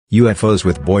UFOs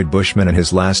with Boyd Bushman. In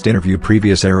his last interview,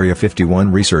 previous Area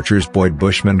 51 researchers Boyd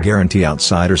Bushman guarantee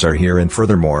outsiders are here and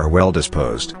furthermore are well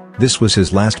disposed. This was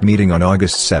his last meeting on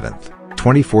August 7,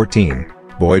 2014.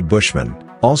 Boyd Bushman,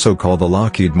 also called the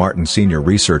Lockheed Martin senior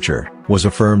researcher, was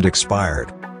affirmed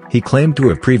expired. He claimed to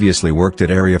have previously worked at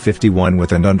Area 51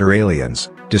 with and under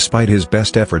aliens, despite his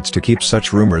best efforts to keep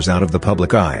such rumors out of the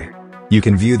public eye. You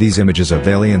can view these images of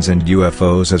aliens and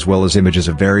UFOs as well as images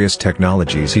of various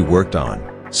technologies he worked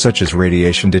on, such as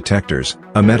radiation detectors,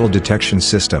 a metal detection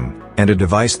system, and a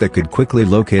device that could quickly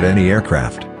locate any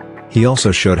aircraft. He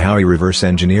also showed how he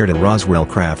reverse-engineered a Roswell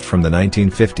craft from the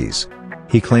 1950s.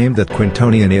 He claimed that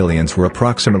Quintonian aliens were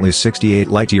approximately 68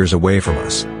 light-years away from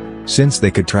us. Since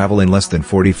they could travel in less than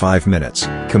 45 minutes,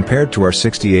 compared to our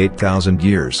 68,000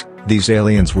 years, these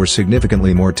aliens were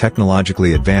significantly more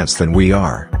technologically advanced than we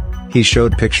are. He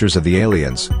showed pictures of the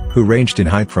aliens, who ranged in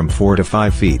height from 4 to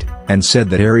 5 feet, and said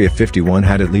that Area 51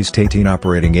 had at least 18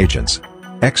 operating agents.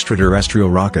 Extraterrestrial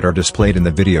rockets are displayed in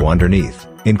the video underneath,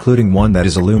 including one that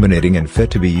is illuminating and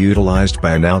fit to be utilized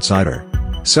by an outsider.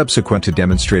 Subsequent to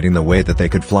demonstrating the way that they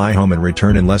could fly home and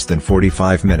return in less than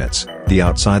 45 minutes, the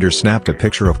outsider snapped a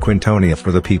picture of Quintonia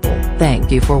for the people.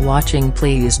 Thank you for watching.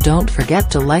 Please don't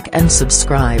forget to like and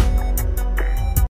subscribe.